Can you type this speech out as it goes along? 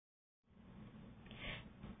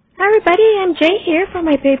Hi everybody, I'm Jay here for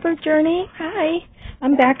my paper journey. Hi,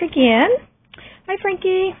 I'm back again. Hi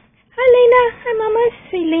Frankie. Hi Lena. Hi Mama.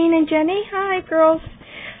 Celine and Jenny. Hi girls.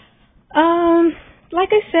 Like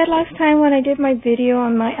I said last time when I did my video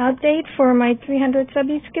on my update for my 300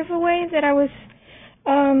 subbies giveaway that I was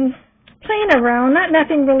playing around,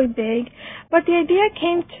 nothing really big, but the idea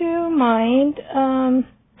came to mind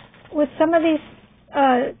with some of these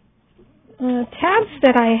tabs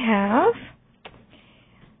that I have.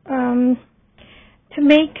 To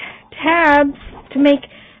make tabs, to make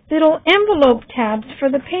little envelope tabs for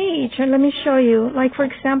the page. And let me show you. Like for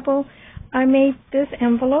example, I made this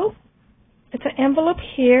envelope. It's an envelope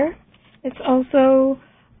here. It's also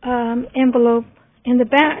envelope in the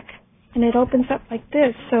back, and it opens up like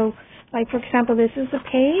this. So, like for example, this is the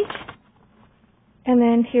page, and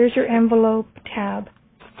then here's your envelope tab,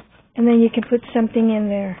 and then you can put something in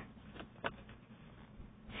there.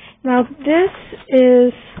 Now this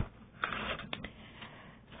is,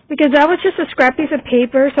 because that was just a scrap piece of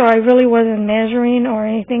paper, so I really wasn't measuring or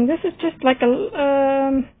anything. This is just like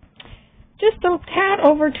just a tad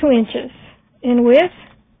over 2 inches in width,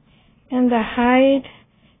 and the height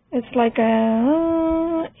is like a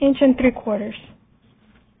 1.75 inches.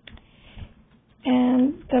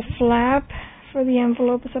 And the flap for the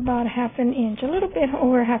envelope is about 1/2 inch, a little bit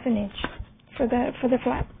over 1/2 inch for the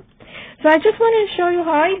flap. So I just wanted to show you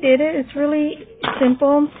how I did it. It's really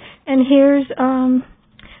simple. And here's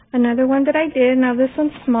another one that I did. Now this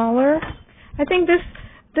one's smaller. I think this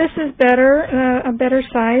is better, a better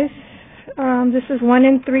size. This is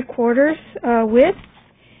 1 3/4 width,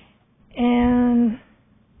 and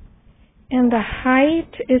the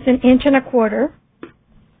height is 1.25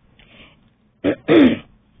 inches.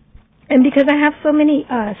 And because I have so many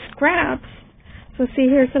scraps, so see,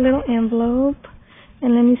 here's a little envelope.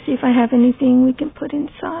 And let me see if I have anything we can put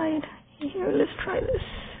inside. Here, let's try this.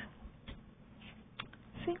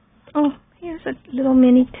 See? Oh, here's a little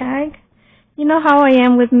mini tag. You know how I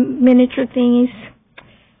am with miniature thingies.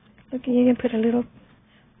 Look, you can put a little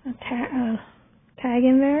tag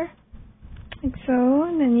in there, like so.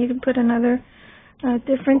 And then you can put another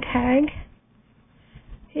different tag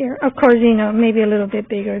here. Of course, you know, maybe a little bit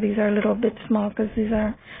bigger. These are a little bit small because these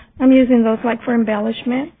are, I'm using those like for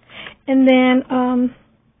embellishment. And then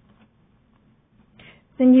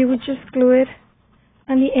you would just glue it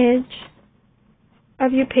on the edge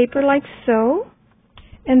of your paper like so.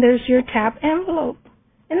 And there's your tab envelope.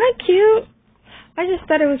 Isn't that cute? I just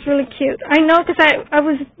thought it was really cute. I know because I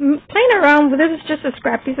was playing around with this. Is just a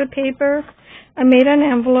scrap piece of paper. I made an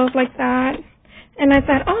envelope like that. And I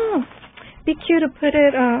thought, oh, be cute to put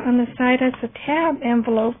it on the side as a tab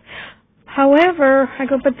envelope. However, I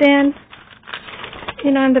go, but then,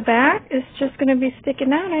 you know, on the back, it's just going to be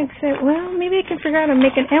sticking out. I said, well, maybe I can figure out how to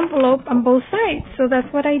make an envelope on both sides. So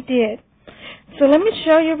that's what I did. So let me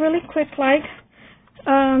show you really quick, like,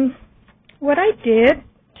 what I did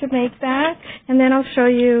to make that. And then I'll show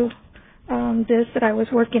you this that I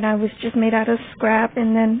was working on. Was just made out of scrap,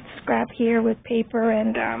 and then scrap here with paper,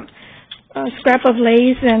 and scrap of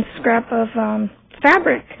lace and scrap of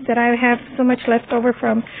fabric that I have so much left over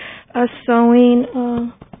from sewing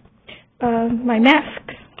my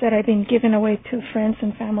masks that I've been giving away to friends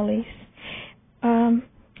and families. So,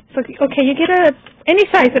 okay, you get any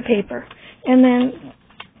size of paper. And then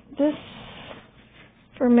this,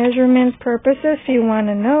 for measurement purposes, if you want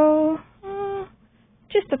to know,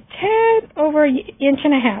 just a tad over 1.5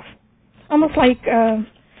 inches. Almost like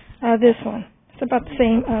this one. It's about the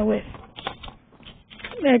same width.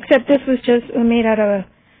 Except this was just made out of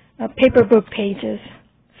paper book pages.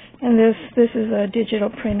 And this is a digital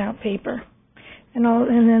printout paper, and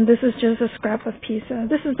then this is just a scrap of pizza.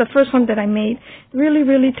 This is the first one that I made, really,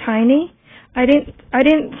 really tiny. I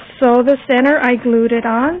didn't sew the center. I glued it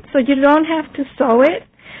on, so you don't have to sew it.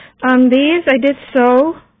 On these, I did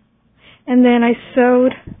sew, and then I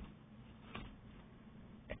sewed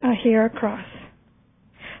here across.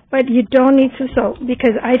 But you don't need to sew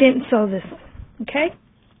because I didn't sew this one. Okay.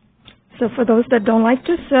 So for those that don't like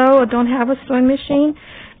to sew or don't have a sewing machine,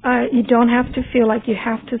 you don't have to feel like you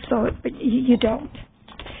have to sew it, but you don't.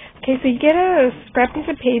 Okay, so you get a scrap piece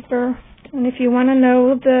of paper, and if you want to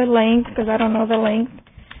know the length, because I don't know the length,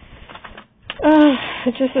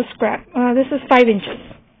 it's just a scrap. This is 5 inches.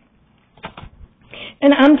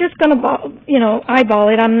 And I'm just going to, eyeball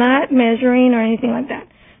it. I'm not measuring or anything like that.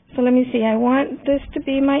 So let me see. I want this to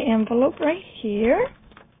be my envelope right here.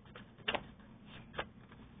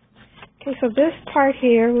 Okay, so this part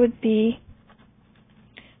here would be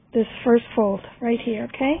this first fold right here,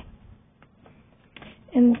 okay?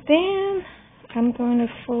 And then I'm going to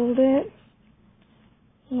fold it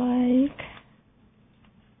like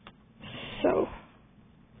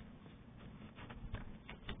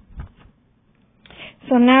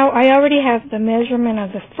So now I already have the measurement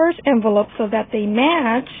of the first envelope so that they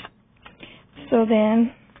match. So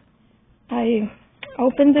then I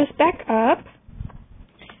open this back up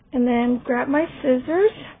and then grab my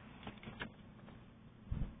scissors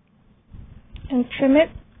and trim it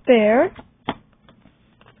there.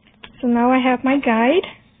 So now I have my guide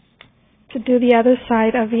to do the other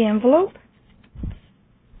side of the envelope.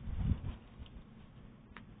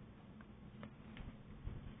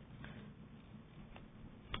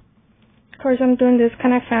 Of course, I'm doing this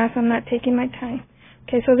kind of fast. I'm not taking my time.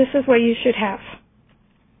 Okay, so this is what you should have,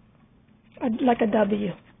 like a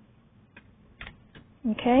W.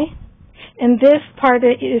 Okay, and this part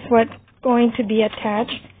is what's going to be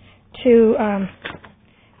attached to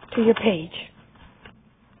your page.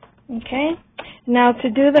 Okay, now to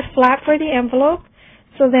do the flap for the envelope,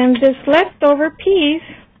 so then this leftover piece,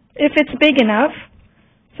 if it's big enough,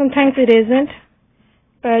 sometimes it isn't,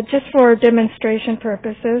 but just for demonstration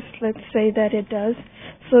purposes, let's say that it does.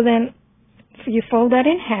 So then you fold that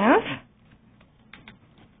in half.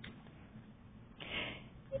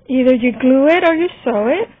 Either you glue it or you sew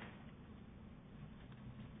it.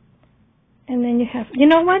 And then you have, you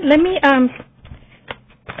know what, let me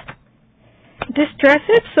distress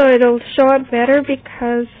it so it'll show up better,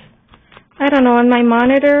 because I don't know, on my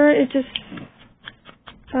monitor it just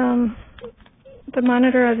the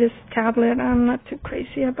monitor of this tablet I'm not too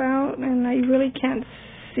crazy about, and I really can't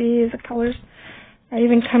see the colors are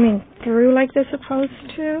even coming through like they're supposed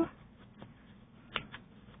to.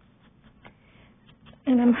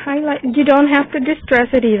 And I'm highlighting. You don't have to distress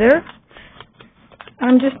it either.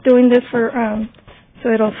 I'm just doing this for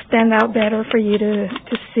so it'll stand out better for you to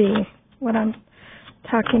see what I'm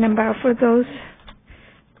talking about, for those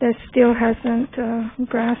that still hasn't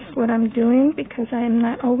grasped what I'm doing, because I am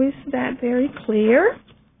not always that very clear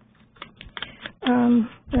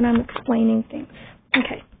when I'm explaining things.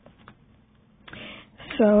 Okay.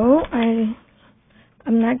 So I'm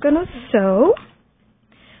not going to sew.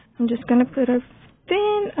 I'm just going to put a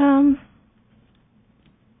thin, I'm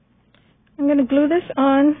going to glue this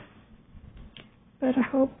on, but I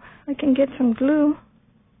hope I can get some glue.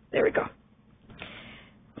 There we go.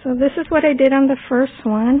 So this is what I did on the first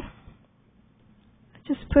one. I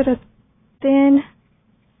just put a thin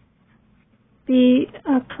bead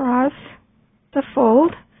across the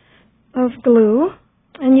fold of glue,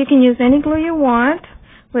 and you can use any glue you want,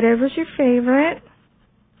 whatever's your favorite.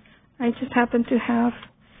 I just happen to have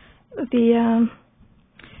the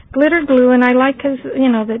glitter glue, and I like, because you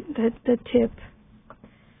know, the tip.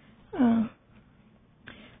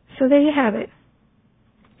 So there you have it.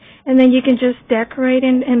 And then you can just decorate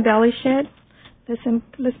and embellish it.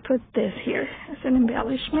 Let's put this here as an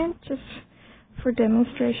embellishment, just for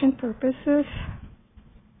demonstration purposes.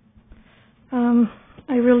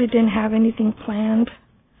 I really didn't have anything planned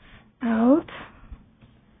out,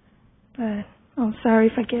 but I'm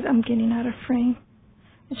sorry if I'm getting out of frame.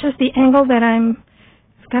 It's just the angle that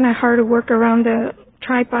it's kind of hard to work around the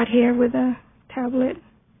tripod here with a tablet.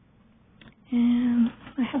 And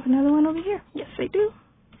I have another one over here. Yes, I do.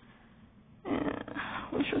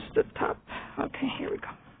 Which was the top. Okay, here we go.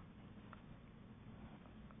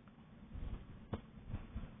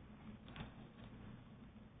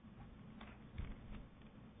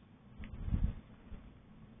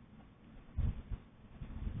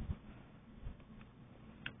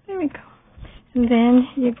 There we go. And then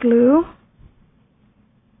you glue.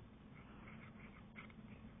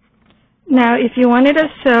 Now, if you wanted to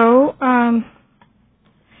sew,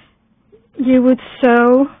 you would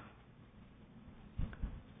sew.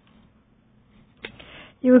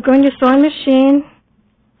 You would go in your sewing machine.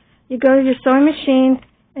 You go to your sewing machine,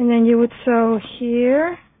 and then you would sew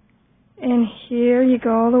here and here. You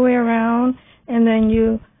go all the way around, and then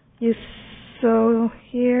you sew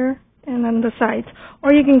here and on the sides.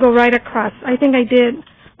 Or you can go right across. I think I did,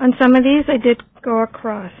 on some of these, I did go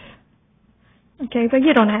across. Okay, but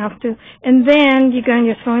you don't have to. And then you go in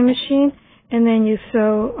your sewing machine, and then you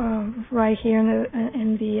sew right here on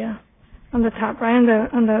the top, right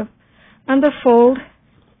on the fold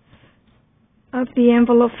of the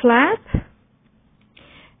envelope flap.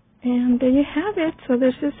 And there you have it. So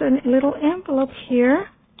there's just a little envelope here.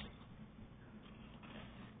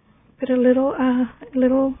 Put a little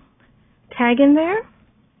tag in there.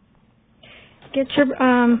 Get your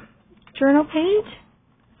journal page.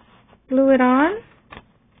 Glue it on,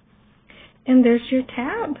 and there's your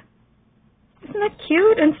tab. Isn't that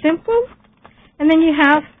cute and simple? And then you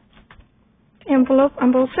have envelope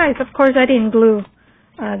on both sides. Of course, I didn't glue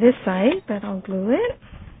this side, but I'll glue it.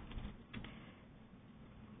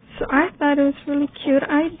 So I thought it was a really cute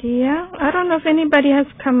idea. I don't know if anybody has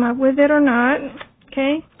come up with it or not.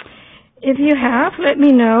 Okay? If you have, let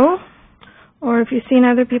me know. Or if you've seen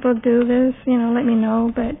other people do this, let me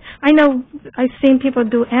know. But I know I've seen people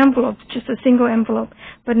do envelopes, just a single envelope,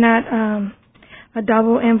 but not a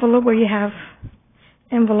double envelope where you have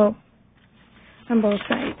envelope on both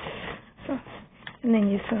sides. So, and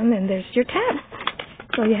then and there's your tab.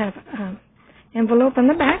 So you have envelope on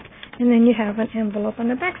the back, and then you have an envelope on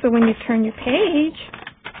the back. So when you turn your page,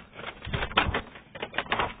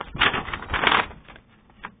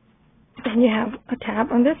 then you have a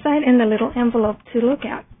tab on this side and the little envelope to look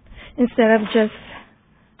at instead of just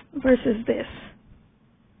versus this.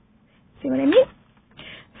 See what I mean?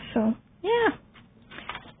 So, yeah.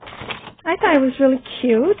 I thought it was really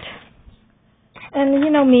cute. And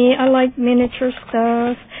you know me, I like miniature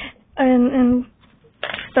stuff and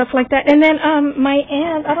stuff like that. And then my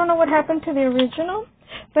aunt, I don't know what happened to the original,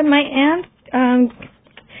 but my aunt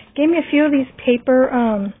gave me a few of these paper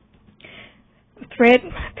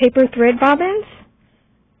thread bobbins,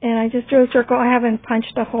 and I just drew a circle. I haven't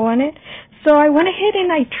punched a hole in it. So I went ahead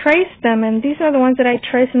and I traced them, and these are the ones that I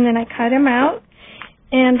traced, and then I cut them out.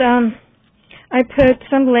 And I put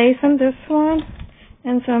some lace on this one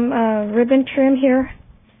and some ribbon trim here.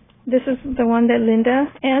 This is the one that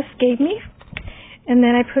Linda S. gave me. And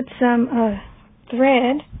then I put some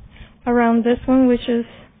thread around this one, which is,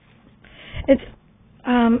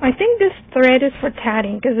 I think this thread is for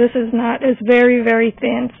tatting, because it's very, very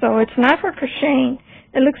thin, so it's not for crocheting.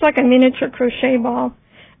 It looks like a miniature crochet ball,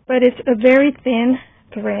 but it's a very thin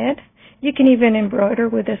thread. You can even embroider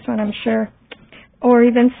with this one, I'm sure, or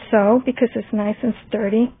even sew, because it's nice and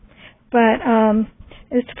sturdy. But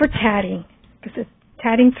it's for tatting, because the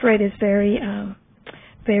tatting thread is very,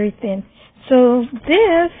 very thin. So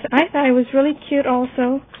this, I thought it was really cute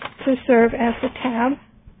also to serve as a tab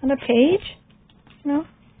on a page.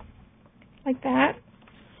 Like that.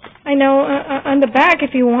 I know on the back,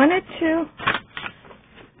 if you wanted to,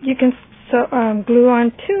 you can glue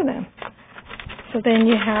on to them. So then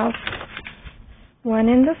you have one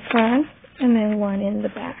in the front and then one in the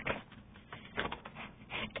back.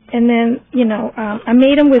 And then, I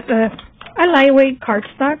made them with a lightweight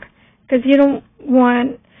cardstock, because you don't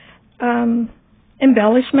want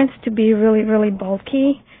embellishments to be really, really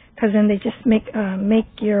bulky, because then they just make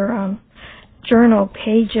your journal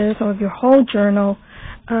pages or your whole journal,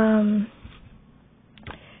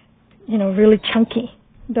 really chunky,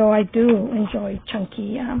 though I do enjoy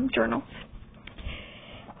chunky journals.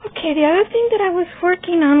 Okay, the other thing that I was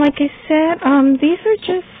working on, like I said, these are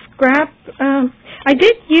just scrap. I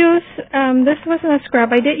did use, this wasn't a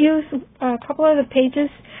scrap, I did use a couple of the pages,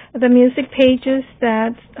 the music pages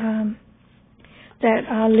that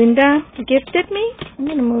Linda gifted me. I'm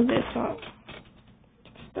going to move this up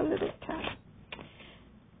just a little tad.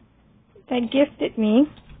 That gifted me,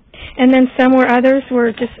 and then others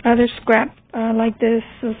were just other scrap, like this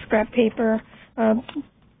scrap paper,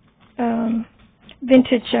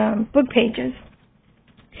 vintage book pages.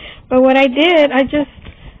 But what I did, I just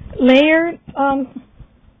layered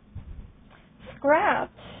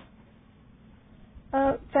scraps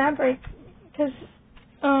fabric, because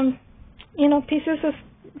pieces of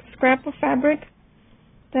scrap of fabric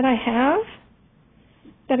that I have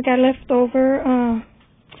that got left over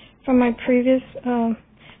from my previous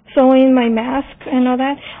sewing my mask and all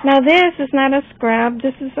that. Now this is not a scrap.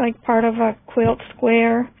 This is like part of a quilt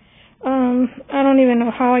square. I don't even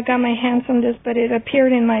know how I got my hands on this, but it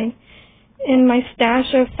appeared in my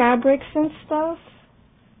stash of fabrics and stuff.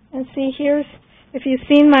 And see, if you've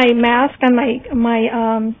seen my mask on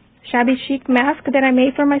my shabby chic mask that I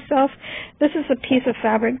made for myself, this is a piece of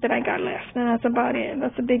fabric that I got left, and that's about it.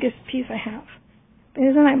 That's the biggest piece I have.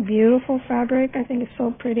 Isn't that beautiful fabric? I think it's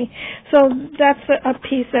so pretty. So that's a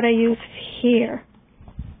piece that I use here.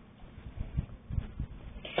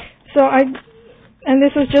 And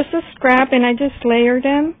this was just a scrap, and I just layered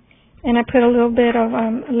them, and I put a little bit of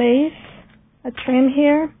lace, a trim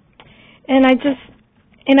here, and I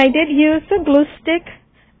did use the glue stick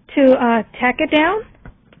to tack it down.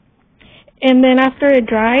 And then after it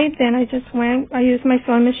dried, then I used my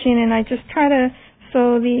sewing machine, and I just try to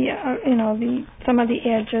sew some of the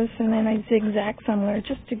edges, and then I zigzag somewhere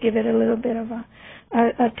just to give it a little bit of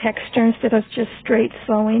a texture instead of just straight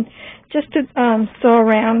sewing, just to sew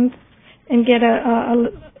around and get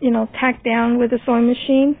tack down with the sewing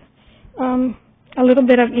machine a little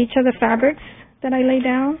bit of each of the fabrics that I lay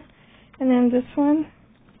down, and then this one.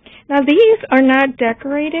 Now these are not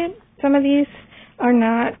decorated. Some of these are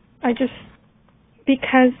not.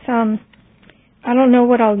 Because I don't know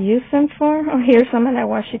what I'll use them for. Oh, here's some of that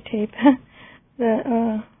washi tape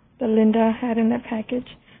that Linda had in that package.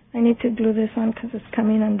 I need to glue this on because it's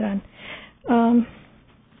coming undone.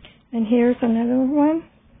 And here's another one.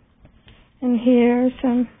 And here's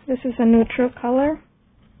this is a neutral color.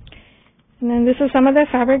 And then this is some of the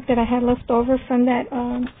fabric that I had left over from that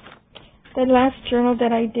last journal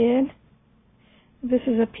that I did. This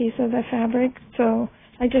is a piece of the fabric, so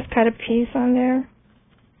I just cut a piece on there.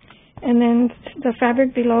 And then the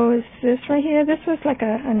fabric below is this right here. This was like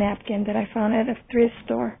a napkin that I found at a thrift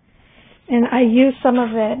store. And I used some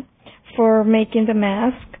of it for making the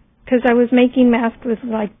mask, because I was making masks with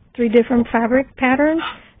like 3 different fabric patterns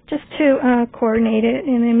just to coordinate it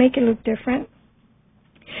and then make it look different.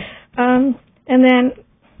 And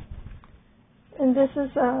this is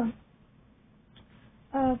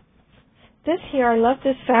this here. I love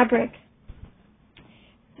this fabric.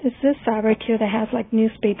 It's this fabric here that has like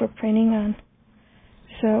newspaper printing on.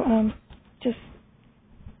 So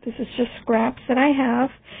this is just scraps that I have.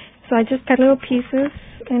 So I just cut little pieces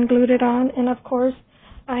and glued it on. And of course,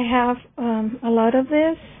 I have a lot of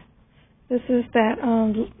this. This is that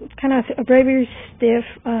kind of a very stiff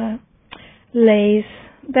lace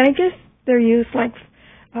that I guess they're used like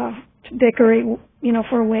to decorate, you know,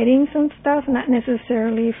 for weddings and stuff, not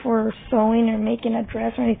necessarily for sewing or making a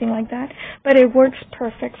dress or anything like that. But it works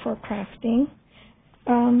perfect for crafting.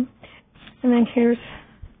 And then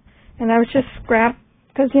and I was just scrap,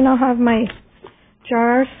 because you know, I have my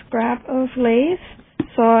jar scrap of lace.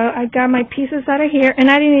 So I got my pieces out of here, and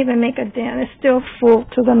I didn't even make a dent. It's still full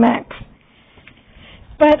to the max.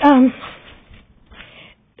 But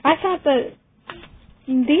I thought that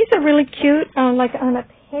these are really cute. Like on a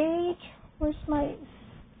page, where's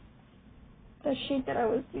the sheet that I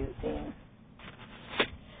was using?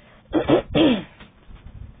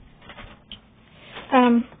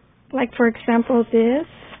 Like for example, this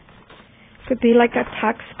could be like a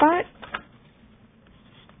tuck spot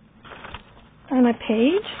on a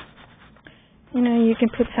page. You know, you can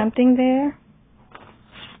put something there.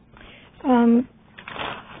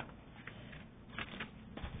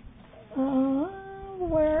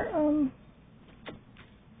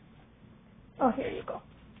 Oh, here you go.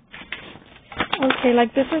 Okay,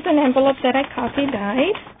 like this is an envelope that I copy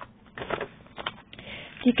dyed.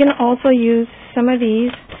 You can also use some of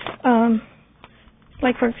these,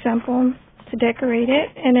 like for example, to decorate it,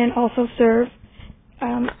 and then also serve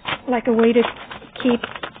like a way to keep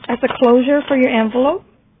as a closure for your envelope.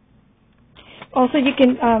 Also, you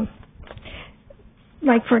can,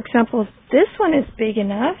 like for example, this one is big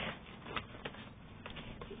enough.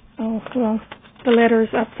 Oh, well, the letter is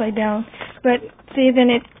upside down. But see, then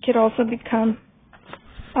it could also become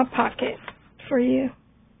a pocket for you.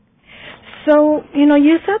 So, you know,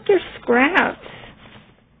 use up your scraps.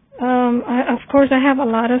 Of course, I have a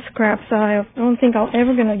lot of scraps, so I don't think I'm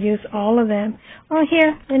ever going to use all of them. Oh,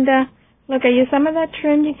 here, Linda, look, I used some of that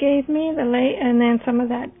trim you gave me, and then some of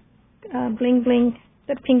that bling bling,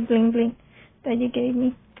 the pink bling bling that you gave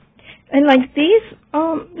me. And like these,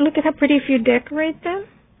 look at how pretty if you decorate them.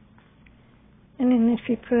 And then if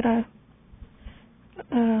you put an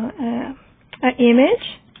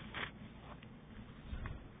image.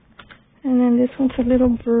 And then this one's a little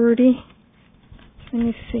birdie. Let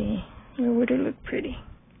me see. Where would it look pretty?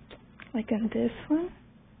 Like on this one.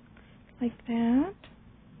 Like that.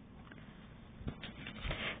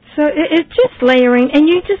 So it's just layering. And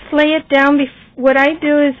you just lay it down. What I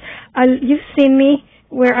do is, you've seen me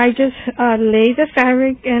where I just lay the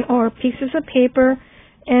fabric or pieces of paper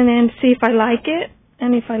and then see if I like it.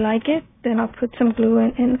 And if I like it, then I'll put some glue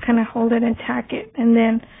in and kind of hold it and tack it. And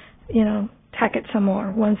then, you know, tack it some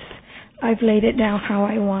more once I've laid it down how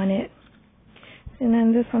I want it. And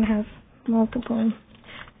then this one has multiple.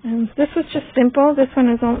 And this was just simple. This one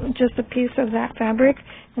is just a piece of that fabric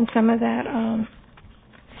and some of that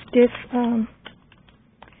stiff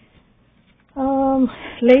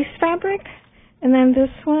lace fabric. And then this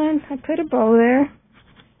one, I put a bow there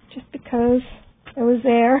just because it was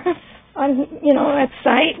there on, you know, at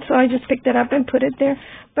sight. So I just picked it up and put it there.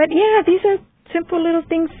 But yeah, these are simple little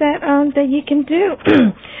things that you can do.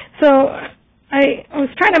 So I was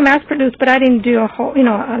trying to mass produce, but I didn't do a whole, you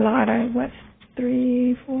know, a lot. I was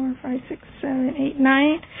 3, 4, 5, 6, 7, 8,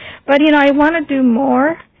 9. But you know, I want to do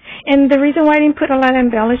more. And the reason why I didn't put a lot of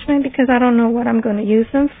embellishment because I don't know what I'm going to use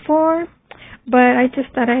them for. But I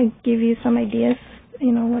just thought I'd give you some ideas,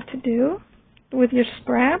 you know, what to do with your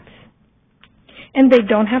scraps. And they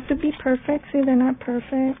don't have to be perfect. See, they're not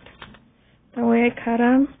perfect the way I cut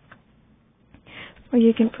them. Or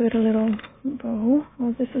you can put a little bow.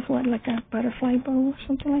 Well, this is what, like a butterfly bow or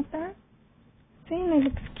something like that. See, and it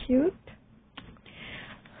looks cute.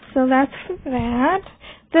 So that's for that.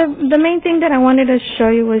 The main thing that I wanted to show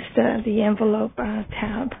you was the envelope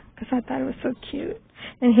tab because I thought it was so cute.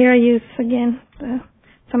 And here I use, again, the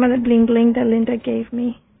some of the bling bling that Linda gave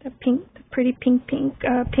me. The pretty pink bling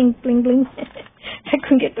bling. I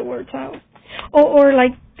couldn't get the words out. Or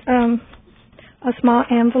like a small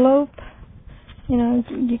envelope. You know,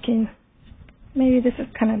 you can, maybe this is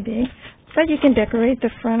kind of big, but you can decorate the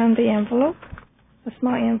front of the envelope, a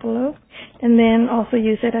small envelope, and then also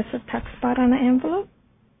use it as a tuck spot on the envelope,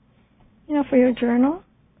 you know, for your journal.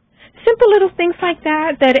 Simple little things like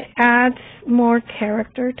that adds more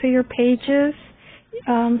character to your pages.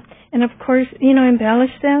 And of course, you know,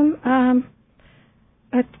 embellish them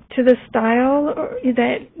to the style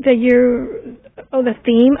that you're, or the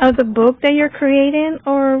theme of the book that you're creating,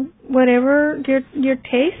 or whatever your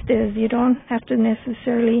taste is. You don't have to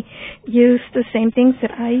necessarily use the same things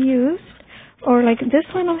that I used. Or like this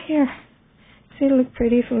one over here. See, it look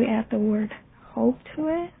pretty if we add the word hope to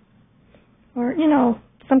it. Or, you know,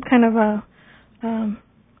 some kind of a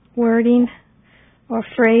wording or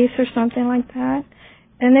phrase or something like that.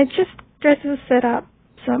 And it just dresses it up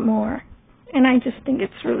some more. And I just think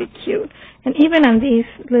it's really cute. And even on these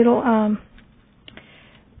little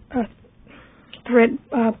thread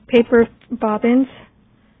paper bobbins,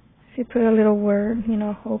 if you put a little word, you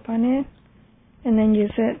know, hope on it, and then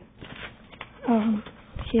use it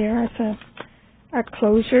here as a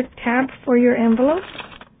closure tab for your envelope,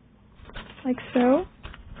 like so.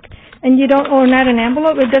 And you don't, or not an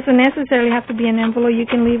envelope, it doesn't necessarily have to be an envelope. You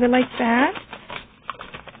can leave it like that.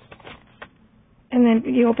 And then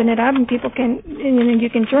you open it up and people can, and then you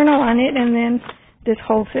can journal on it, and then this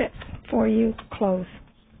holds it for you closed.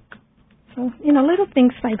 So, you know, little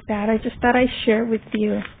things like that. I just thought I'd share with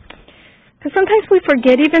you. Because sometimes we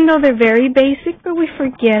forget, even though they're very basic, but we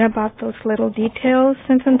forget about those little details,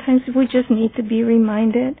 and sometimes we just need to be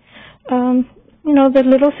reminded. You know, the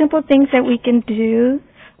little simple things that we can do,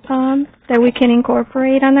 that we can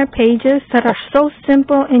incorporate on our pages that are so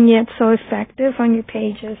simple and yet so effective on your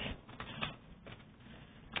pages.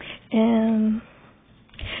 And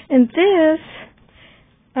this,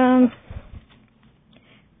 I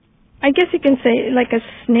guess you can say like a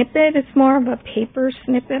snippet. It's more of a paper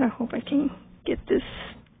snippet. I hope I can get this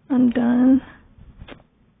undone.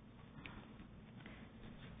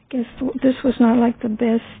 I guess this was not like the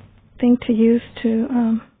best thing to use to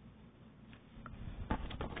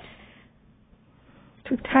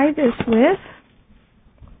tie this with.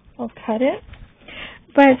 I'll cut it.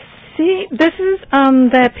 But see, this is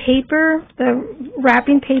the paper, the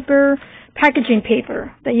wrapping paper, packaging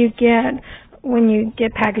paper that you get when you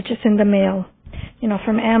get packages in the mail, you know,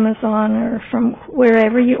 from Amazon or from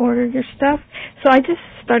wherever you order your stuff. So I just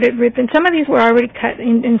started ripping. Some of these were already cut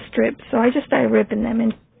in strips, so I just started ripping them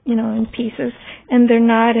in, you know, in pieces. And they're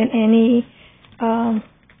not in any,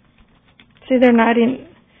 they're not in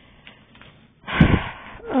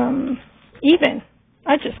even.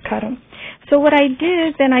 I just cut them. So what I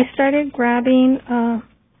did, then I started grabbing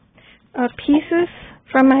pieces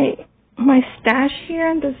from my stash here,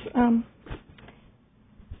 and this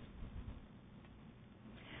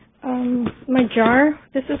my jar.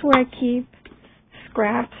 This is where I keep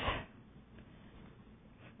scraps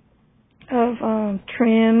of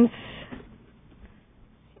trims,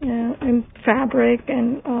 you know, and fabric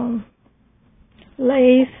and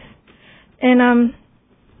lace, and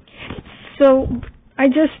so I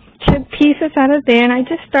just took pieces out of there and I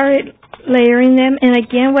just started layering them. And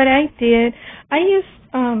again, what I did, I used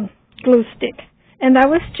glue stick, and that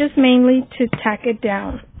was just mainly to tack it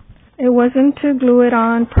down. It wasn't to glue it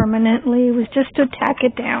on permanently. It was just to tack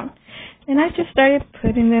it down. And I just started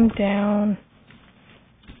putting them down.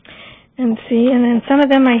 And see, and then some of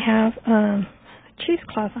them I have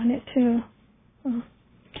cheesecloth on it too. I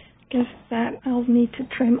guess that I'll need to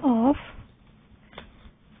trim off.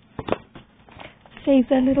 Save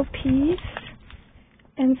that little piece.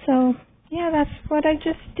 And so, yeah, that's what I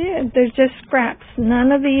just did. They're just scraps.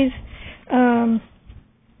 None of these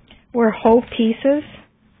were whole pieces.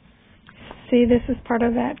 See, this is part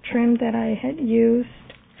of that trim that I had used.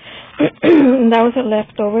 That was a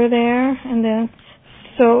leftover there. And then,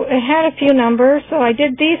 so it had a few numbers. So I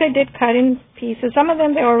did cut in pieces. Some of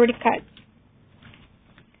them they already cut.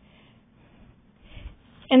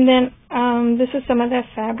 And then this is some of that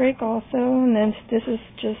fabric also. And then this is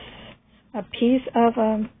just a piece of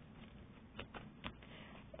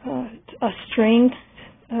a string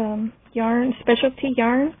yarn, specialty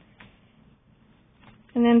yarn.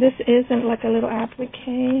 And then this isn't like a little applique.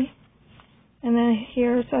 And then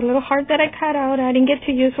here's a little heart that I cut out. I didn't get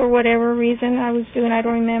to use for whatever reason I was doing. I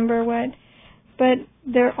don't remember what. But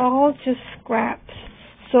they're all just scraps.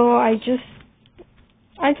 So I just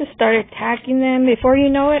started tacking them. Before you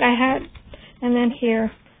know it, and then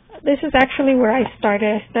here. This is actually where I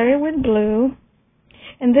started. I started with blue.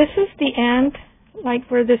 And this is the end, like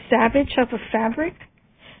where the savage of a fabric.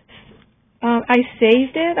 I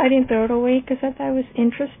saved it. I didn't throw it away because I thought it was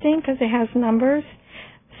interesting because it has numbers.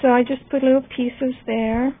 So I just put little pieces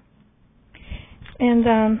there.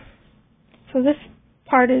 And so this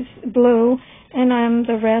part is blue, and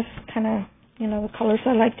the rest kind of, the colors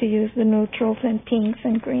I like to use, the neutrals and pinks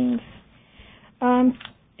and greens. And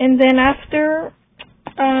then after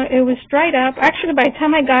it was dried up, actually by the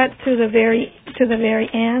time I got to the very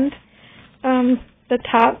end,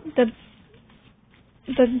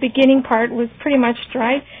 the beginning part was pretty much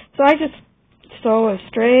dry. So I just sew a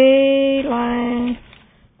straight line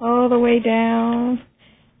all the way down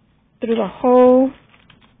through the whole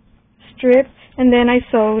strip, and then I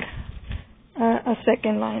sewed a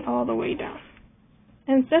second line all the way down.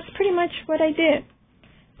 And that's pretty much what I did.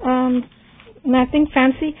 Nothing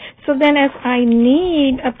fancy. So then as I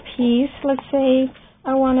need a piece, let's say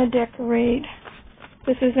I want to decorate,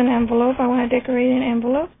 this is an envelope, I want to decorate an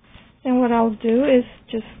envelope, then what I'll do is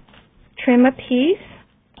just trim a piece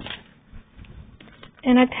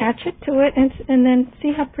and attach it to it, and then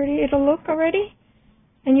see how pretty it'll look already?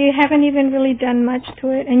 And you haven't even really done much to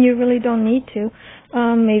it, and you really don't need to.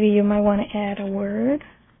 Maybe you might want to add a word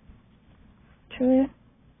to it.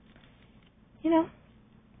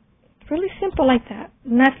 Really simple like that.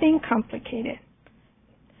 Nothing complicated.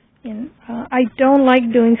 I don't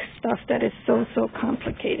like doing stuff that is so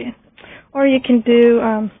complicated. Or you can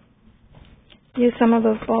use some of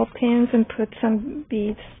those ball pins and put some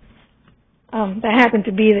beads that happen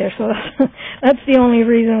to be there. So that's the only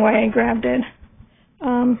reason why I grabbed it.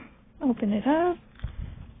 Open it up.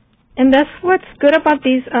 And that's what's good about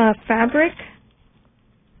these fabric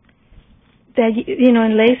that,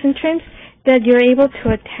 in lace and trims, that you're able to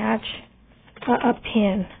attach a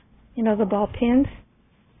pin, the ball pins.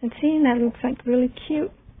 And see, that looks like really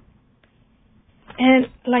cute. And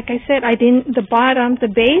like I said, the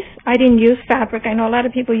base, I didn't use fabric. I know a lot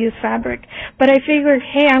of people use fabric. But I figured,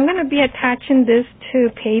 hey, I'm going to be attaching this to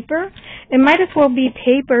paper. It might as well be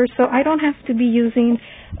paper, so I don't have to be using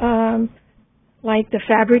like the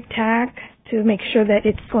fabric tack to make sure that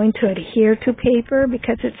it's going to adhere to paper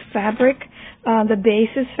because it's fabric. The base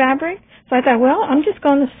is fabric. So I thought, well, I'm just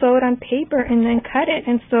going to sew it on paper and then cut it.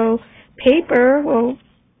 And so paper will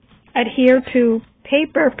adhere to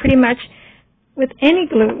paper pretty much with any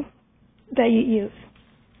glue that you use.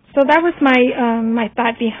 So that was my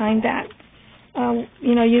thought behind that.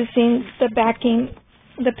 Using the backing,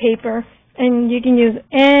 the paper, and you can use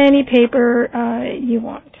any paper you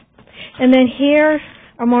want. And then here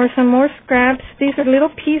are some more scraps. These are little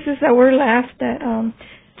pieces that were left.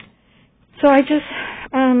 So I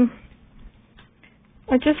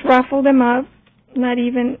just ruffled them up, not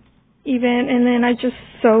even, and then I just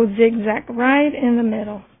sewed zigzag right in the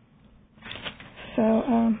middle. So,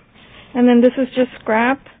 and then this is just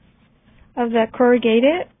scrap of that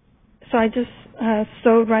corrugated. So I just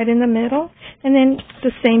sewed right in the middle. And then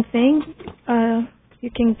the same thing, you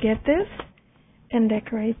can get this and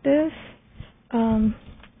decorate this. Add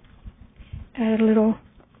a little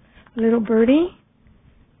birdie.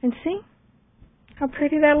 And see how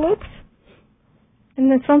pretty that looks?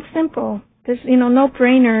 And it's so simple. There's, no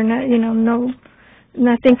brainer,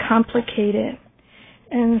 nothing complicated.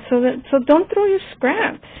 And so don't throw your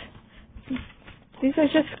scraps. These are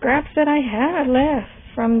just scraps that I had left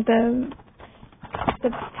from the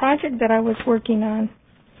project that I was working on.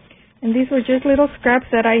 And these were just little scraps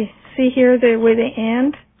that I see here where they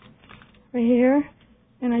end, right here.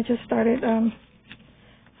 And I just started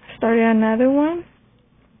another one.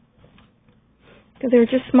 Because they're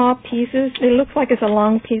just small pieces. It looks like it's a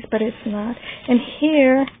long piece, but it's not. And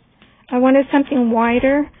here, I wanted something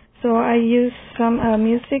wider, so I used some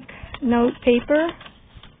music note paper.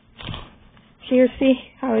 Here, see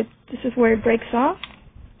how this is where it breaks off?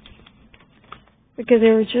 Because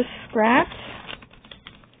they were just scraps.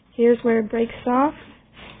 Here's where it breaks off.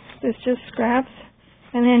 It's just scraps.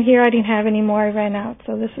 And then here I didn't have any more. I ran out.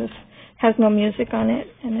 So this has no music on it.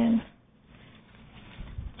 And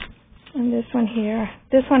this one here.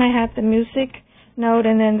 This one I have the music note,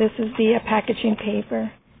 and then this is the packaging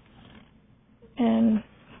paper. And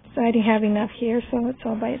so I didn't have enough here, so it's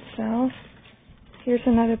all by itself. Here's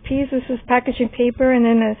another piece. This is packaging paper, and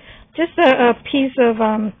then just a piece of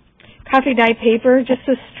coffee dye paper, just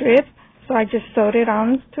a strip. So I just sewed it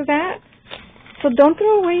on to that. So don't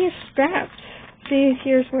throw away your scraps. See,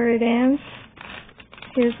 here's where it ends.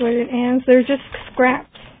 Here's where it ends. They're just scraps.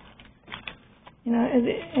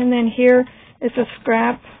 And then here is a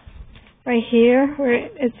scrap right here, where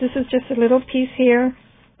this is just a little piece here,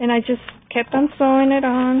 and I just kept on sewing it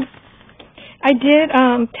on. I did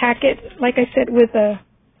tack it, like I said, with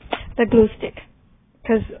the glue stick,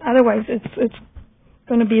 because otherwise it's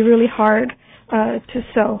going to be really hard to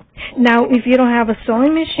sew. Now, if you don't have a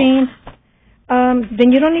sewing machine,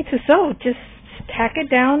 then you don't need to sew. Just tack it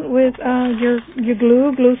down with your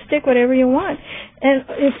glue stick, whatever you want. And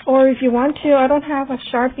if you want to, I don't have a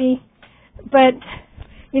Sharpie, but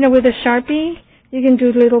with a Sharpie, you can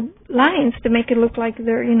do little lines to make it look like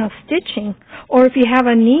they're stitching. Or if you have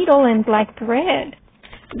a needle and black thread,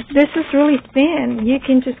 this is really thin. You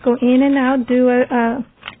can just go in and out, do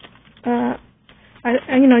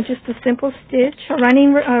just a simple stitch, a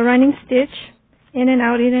running stitch, in and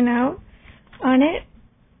out on it.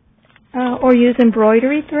 Or use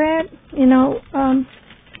embroidery thread,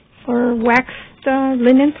 or waxed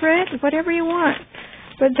linen thread, whatever you want.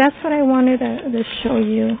 But that's what I wanted to show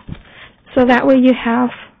you. So that way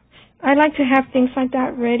I like to have things like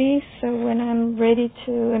that ready, so when I'm ready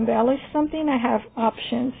to embellish something, I have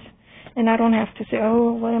options. And I don't have to say,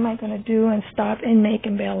 oh, what am I going to do, and stop and make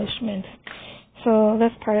embellishments. So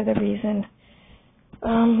that's part of the reason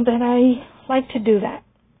that I like to do that.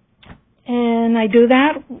 And I do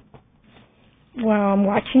that while I'm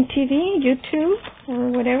watching TV, YouTube,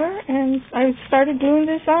 or whatever, and I started doing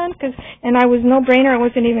this on, and I was no-brainer. I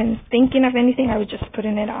wasn't even thinking of anything. I was just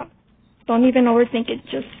putting it on. Don't even overthink it.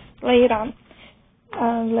 Just lay it on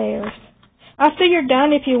layers. After you're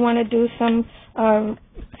done, if you want to do some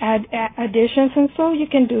additions and so, you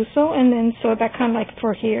can do so, and then sew that kind of like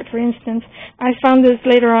for here. For instance, I found this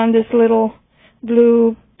later on, this little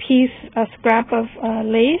blue piece, a scrap of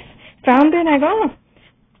lace. Found it, and I go, oh,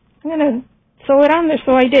 I'm going to sew it on there.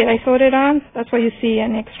 So I did. I sewed it on. That's why you see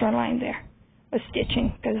an extra line there, a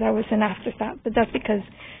stitching, because that was an afterthought. But that's because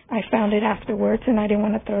I found it afterwards, and I didn't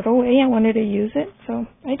want to throw it away. I wanted to use it, so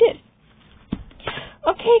I did.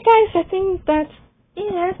 Okay, guys, I think that's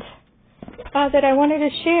it that I wanted to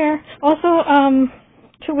share. Also,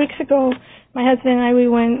 2 weeks ago, my husband and I, we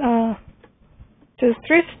went to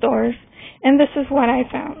thrift stores, and this is what I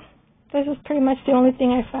found. This is pretty much the only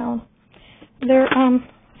thing I found. They're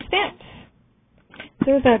stamps.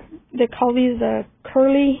 They call these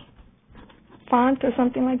curly font or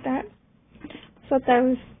something like that. So that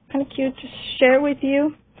was kind of cute to share with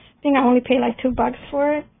you. I think I only paid like $2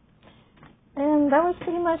 for it. And that was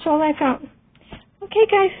pretty much all I found. Okay,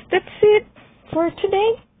 guys, that's it for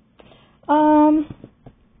today.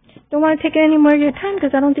 Don't want to take any more of your time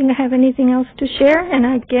because I don't think I have anything else to share. And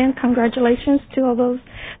again, congratulations to all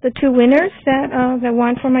the 2 winners that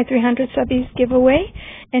won for my 300 subbies giveaway,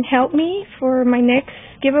 and help me for my next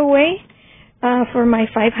giveaway for my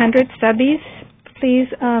 500 subbies. Please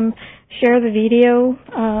share the video,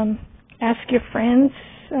 ask your friends,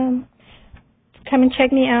 come and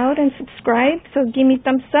check me out and subscribe. So give me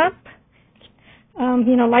thumbs up.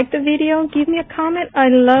 Like the video, give me a comment. I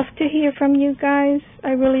love to hear from you guys.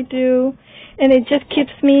 I really do. And it just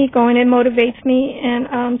keeps me going. It motivates me.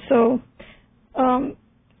 And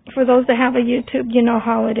for those that have a YouTube, you know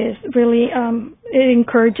how it is. Really, it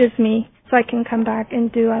encourages me so I can come back and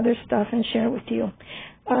do other stuff and share with you.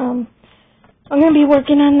 I'm going to be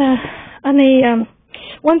working on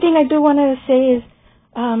one thing I do want to say is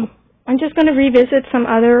I'm just going to revisit some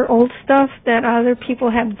other old stuff that other people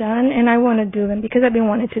have done, and I want to do them because I've been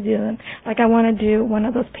wanting to do them. Like I want to do one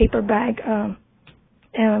of those paper bag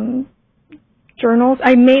journals.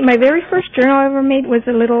 I made my very first journal I ever made was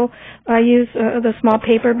I used the small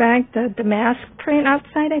paper bag, the mask print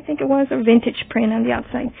outside, I think it was, a vintage print on the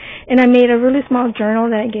outside. And I made a really small journal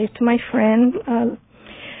that I gave to my friend.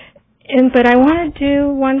 But I want to do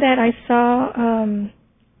one that I saw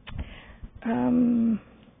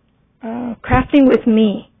Crafting with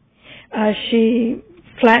Me. She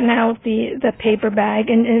flattened out the paper bag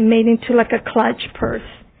and made into like a clutch purse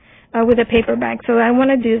with a paper bag. So I want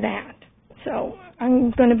to do that. So I'm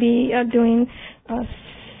going to be doing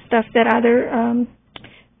stuff that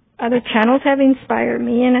other channels have inspired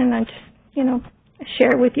me in, and I just,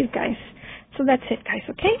 share with you guys. So that's it, guys,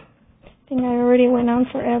 okay? I think I already went on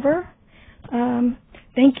forever.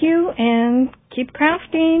 Thank you, and keep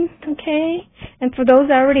crafting, okay? And for those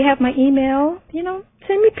that already have my email,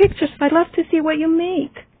 send me pictures. I'd love to see what you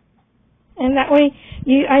make. And that way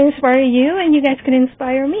I inspire you, and you guys can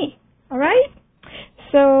inspire me, all right?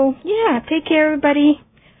 So, yeah, take care, everybody.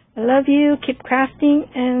 I love you. Keep crafting.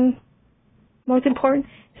 And most important,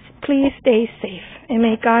 please stay safe. And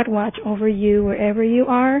may God watch over you wherever you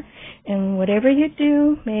are. And whatever you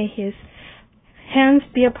do, may His hands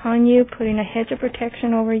be upon you, putting a hedge of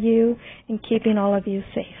protection over you and keeping all of you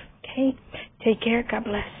safe. Okay? Take care. God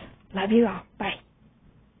bless. Love you all. Bye.